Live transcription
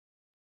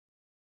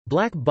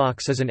Black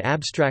box is an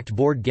abstract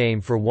board game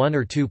for one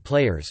or two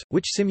players,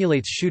 which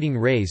simulates shooting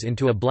rays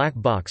into a black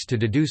box to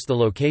deduce the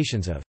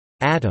locations of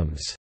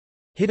atoms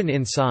hidden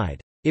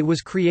inside. It was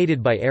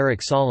created by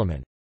Eric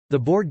Solomon. The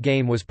board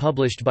game was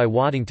published by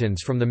Waddingtons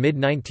from the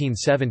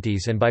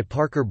mid-1970s and by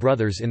Parker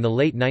Brothers in the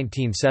late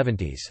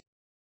 1970s.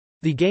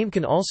 The game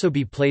can also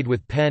be played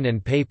with pen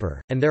and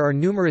paper, and there are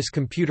numerous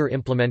computer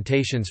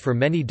implementations for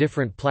many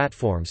different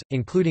platforms,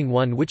 including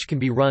one which can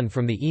be run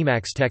from the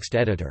Emacs text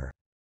editor.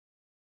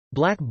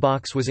 Black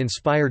Box was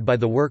inspired by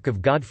the work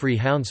of Godfrey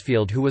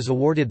Hounsfield, who was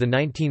awarded the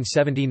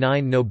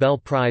 1979 Nobel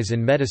Prize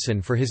in Medicine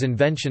for his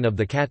invention of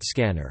the CAT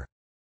scanner.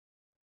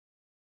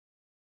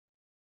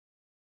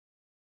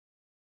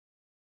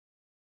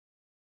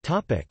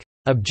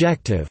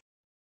 Objective.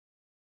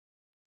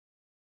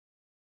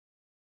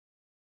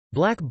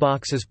 Black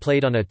Box is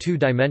played on a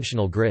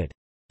two-dimensional grid.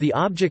 The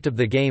object of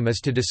the game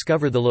is to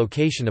discover the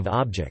location of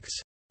objects,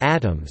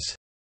 atoms,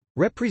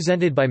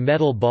 represented by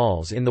metal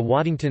balls in the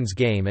Waddingtons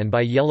game and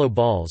by yellow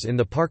balls in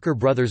the Parker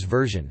Brothers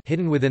version,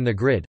 hidden within the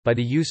grid, by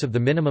the use of the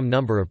minimum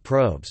number of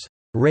probes,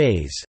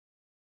 rays.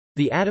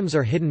 The atoms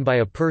are hidden by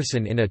a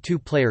person in a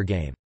two-player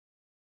game.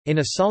 In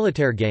a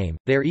solitaire game,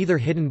 they are either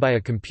hidden by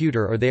a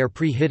computer or they are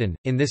pre-hidden.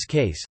 In this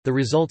case, the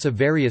results of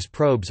various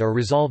probes are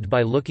resolved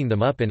by looking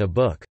them up in a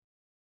book.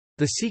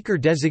 The seeker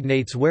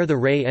designates where the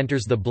ray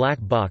enters the black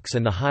box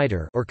and the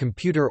hider or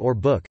computer or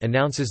book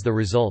announces the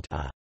result,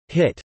 a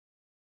hit,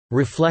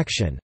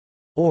 reflection,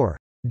 or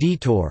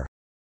detour,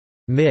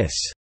 miss.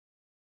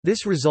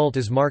 This result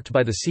is marked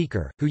by the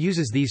seeker, who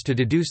uses these to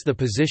deduce the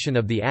position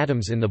of the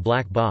atoms in the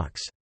black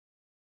box.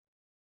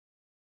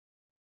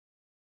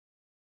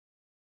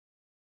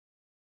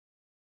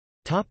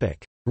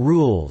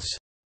 Rules.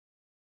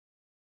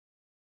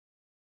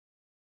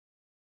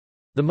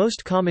 The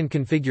most common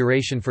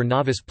configuration for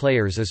novice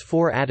players is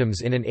 4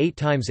 atoms in an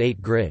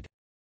 8x8 grid.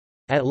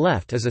 At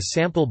left is a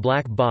sample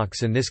black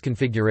box in this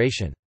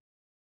configuration.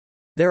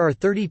 There are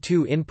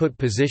 32 input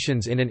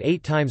positions in an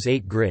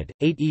 8x8 grid,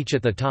 8 each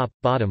at the top,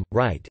 bottom,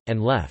 right,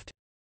 and left.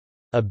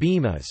 A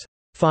beam is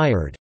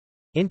fired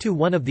into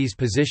one of these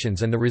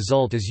positions and the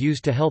result is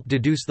used to help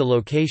deduce the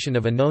location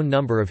of a known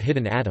number of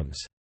hidden atoms.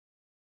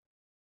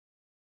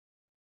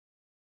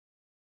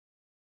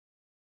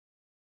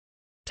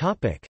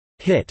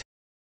 Hit.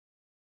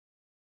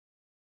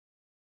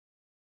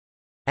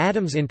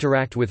 Atoms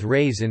interact with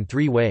rays in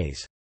 3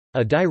 ways.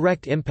 A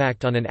direct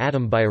impact on an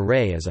atom by a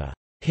ray is a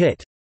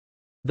hit.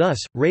 Thus,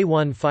 ray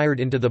 1 fired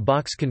into the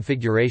box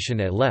configuration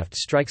at left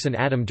strikes an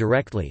atom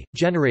directly,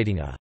 generating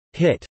a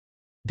hit,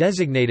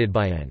 designated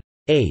by an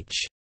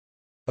H.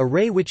 A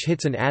ray which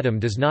hits an atom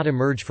does not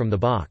emerge from the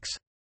box.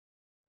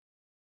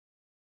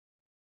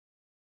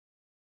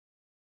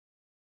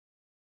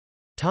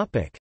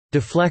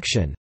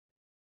 Deflection.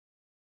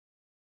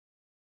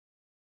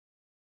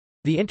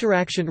 The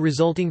interaction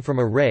resulting from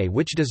a ray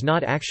which does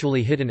not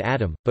actually hit an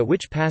atom, but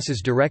which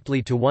passes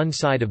directly to one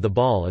side of the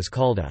ball is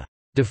called a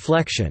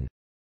deflection.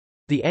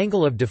 The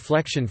angle of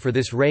deflection for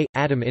this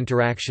ray-atom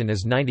interaction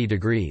is 90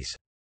 degrees.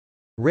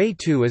 Ray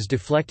 2 is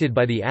deflected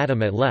by the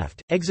atom at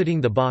left, exiting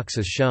the box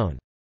as shown.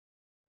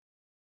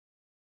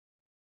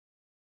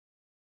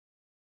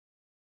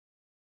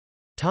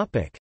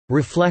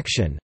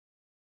 Reflection.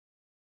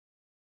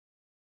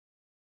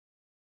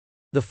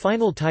 The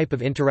final type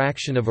of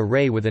interaction of a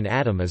ray with an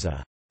atom is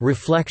a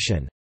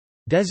reflection,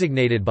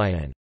 designated by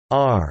an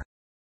R.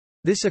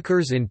 This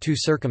occurs in 2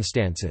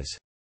 circumstances.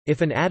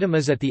 If an atom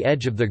is at the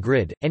edge of the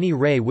grid, any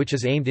ray which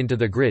is aimed into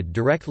the grid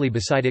directly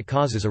beside it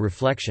causes a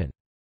reflection.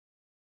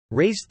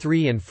 Rays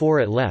 3 and 4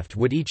 at left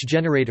would each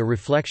generate a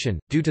reflection,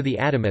 due to the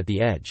atom at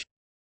the edge.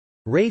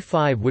 Ray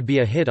 5 would be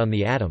a hit on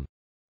the atom.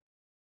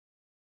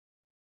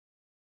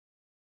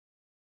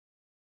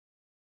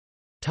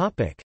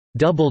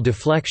 Double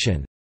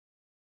deflection.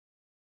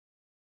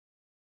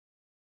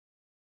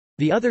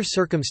 The other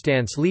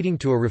circumstance leading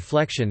to a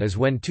reflection is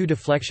when 2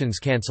 deflections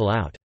cancel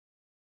out.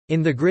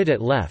 In the grid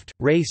at left,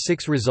 ray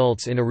 6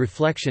 results in a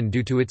reflection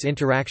due to its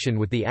interaction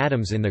with the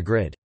atoms in the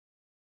grid.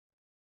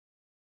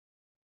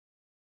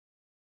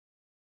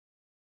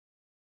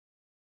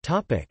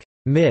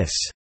 Miss.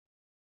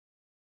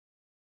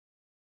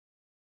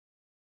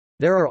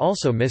 There are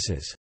also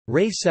misses.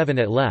 Ray 7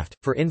 at left,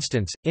 for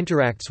instance,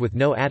 interacts with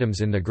no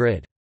atoms in the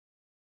grid.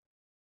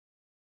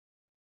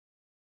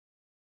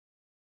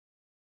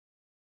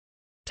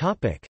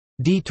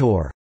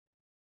 Detour.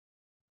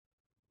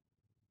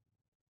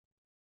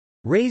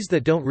 Rays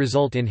that don't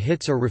result in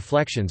hits or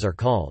reflections are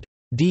called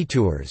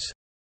detours.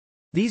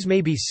 These may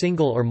be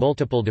single or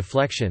multiple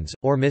deflections,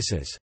 or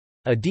misses.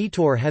 A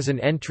detour has an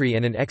entry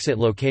and an exit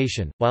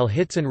location, while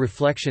hits and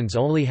reflections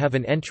only have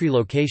an entry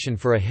location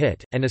for a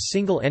hit, and a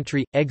single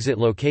entry-exit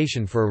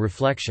location for a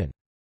reflection.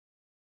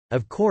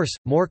 Of course,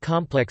 more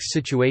complex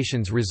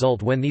situations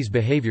result when these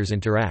behaviors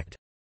interact.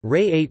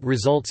 Ray 8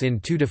 results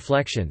in 2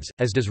 deflections,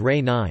 as does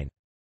Ray 9.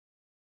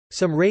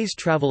 Some rays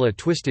travel a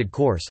twisted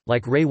course,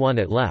 like Ray 1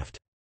 at left.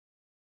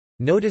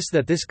 Notice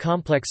that this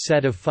complex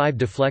set of 5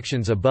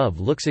 deflections above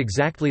looks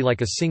exactly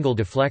like a single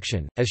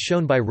deflection, as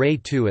shown by Ray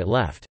 2 at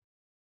left.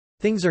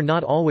 Things are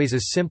not always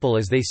as simple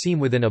as they seem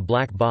within a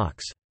black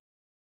box.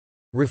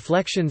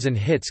 Reflections and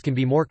hits can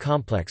be more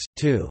complex,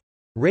 too.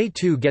 Ray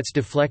 2 gets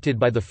deflected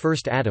by the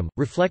first atom,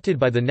 reflected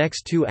by the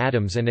next two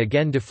atoms and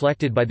again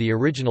deflected by the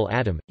original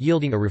atom,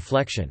 yielding a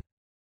reflection.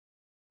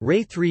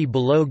 Ray 3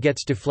 below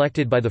gets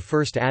deflected by the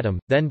first atom,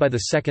 then by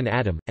the second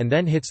atom, and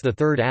then hits the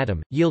third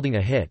atom, yielding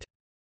a hit.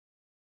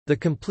 The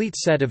complete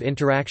set of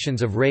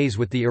interactions of rays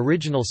with the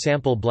original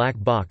sample black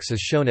box is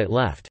shown at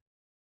left.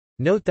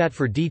 Note that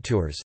for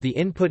detours, the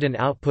input and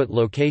output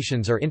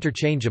locations are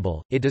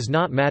interchangeable. It does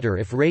not matter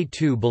if ray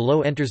 2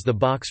 below enters the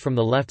box from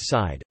the left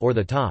side, or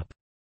the top.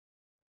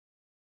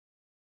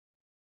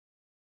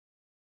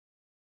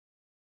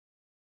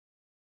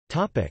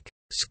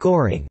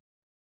 Scoring.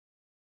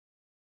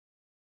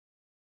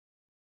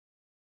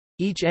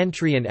 Each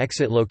entry and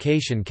exit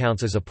location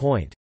counts as a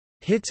point.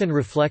 Hits and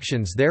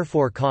reflections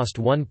therefore cost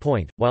 1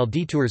 point, while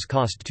detours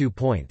cost 2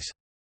 points.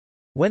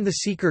 When the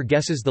seeker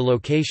guesses the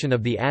location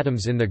of the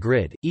atoms in the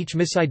grid, each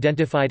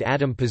misidentified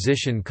atom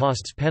position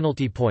costs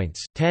penalty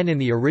points, 10 in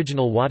the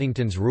original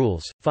Waddington's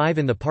rules, 5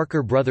 in the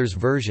Parker Brothers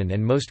version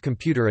and most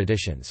computer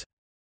editions.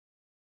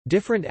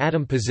 Different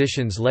atom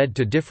positions led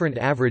to different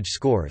average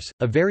scores.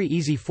 A very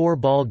easy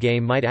 4-ball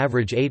game might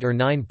average 8 or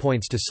 9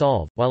 points to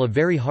solve, while a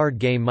very hard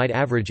game might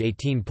average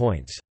 18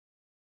 points.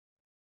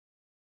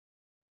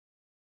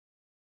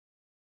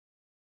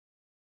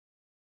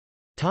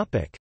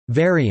 Topic: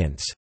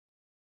 Variants.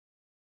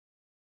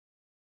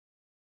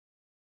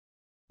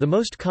 The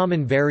most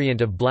common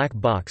variant of black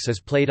box is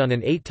played on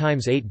an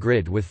 8x8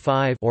 grid with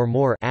 5 or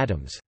more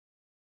atoms.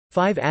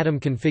 5 atom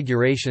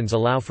configurations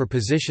allow for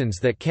positions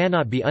that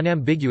cannot be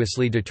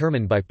unambiguously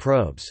determined by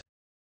probes.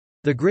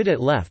 The grid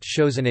at left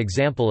shows an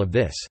example of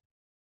this.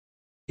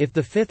 If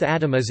the fifth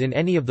atom is in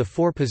any of the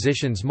 4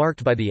 positions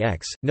marked by the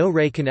X, no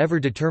ray can ever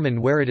determine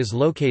where it is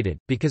located,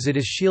 because it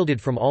is shielded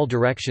from all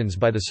directions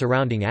by the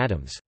surrounding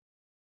atoms.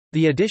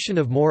 The addition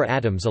of more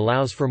atoms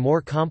allows for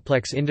more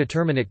complex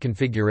indeterminate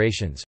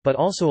configurations, but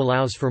also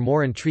allows for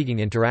more intriguing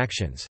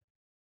interactions.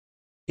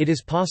 It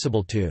is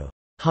possible to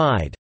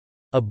hide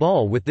a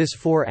ball with this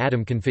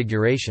 4-atom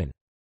configuration.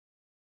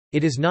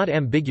 It is not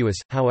ambiguous,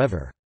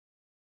 however.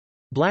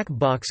 Black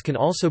box can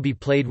also be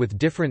played with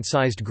different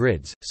sized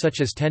grids,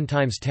 such as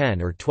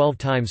 10x10 or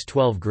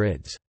 12x12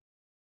 grids.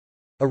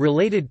 A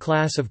related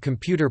class of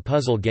computer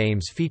puzzle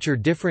games feature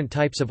different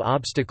types of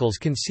obstacles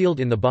concealed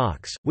in the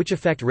box, which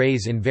affect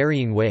rays in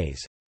varying ways,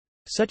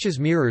 such as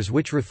mirrors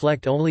which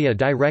reflect only a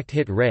direct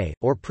hit ray,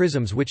 or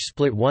prisms which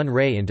split one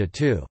ray into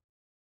 2.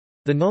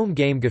 The GNOME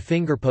game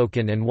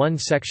Gefingerpoken and one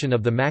section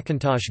of the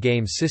Macintosh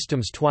game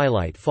Systems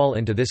Twilight fall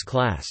into this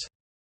class.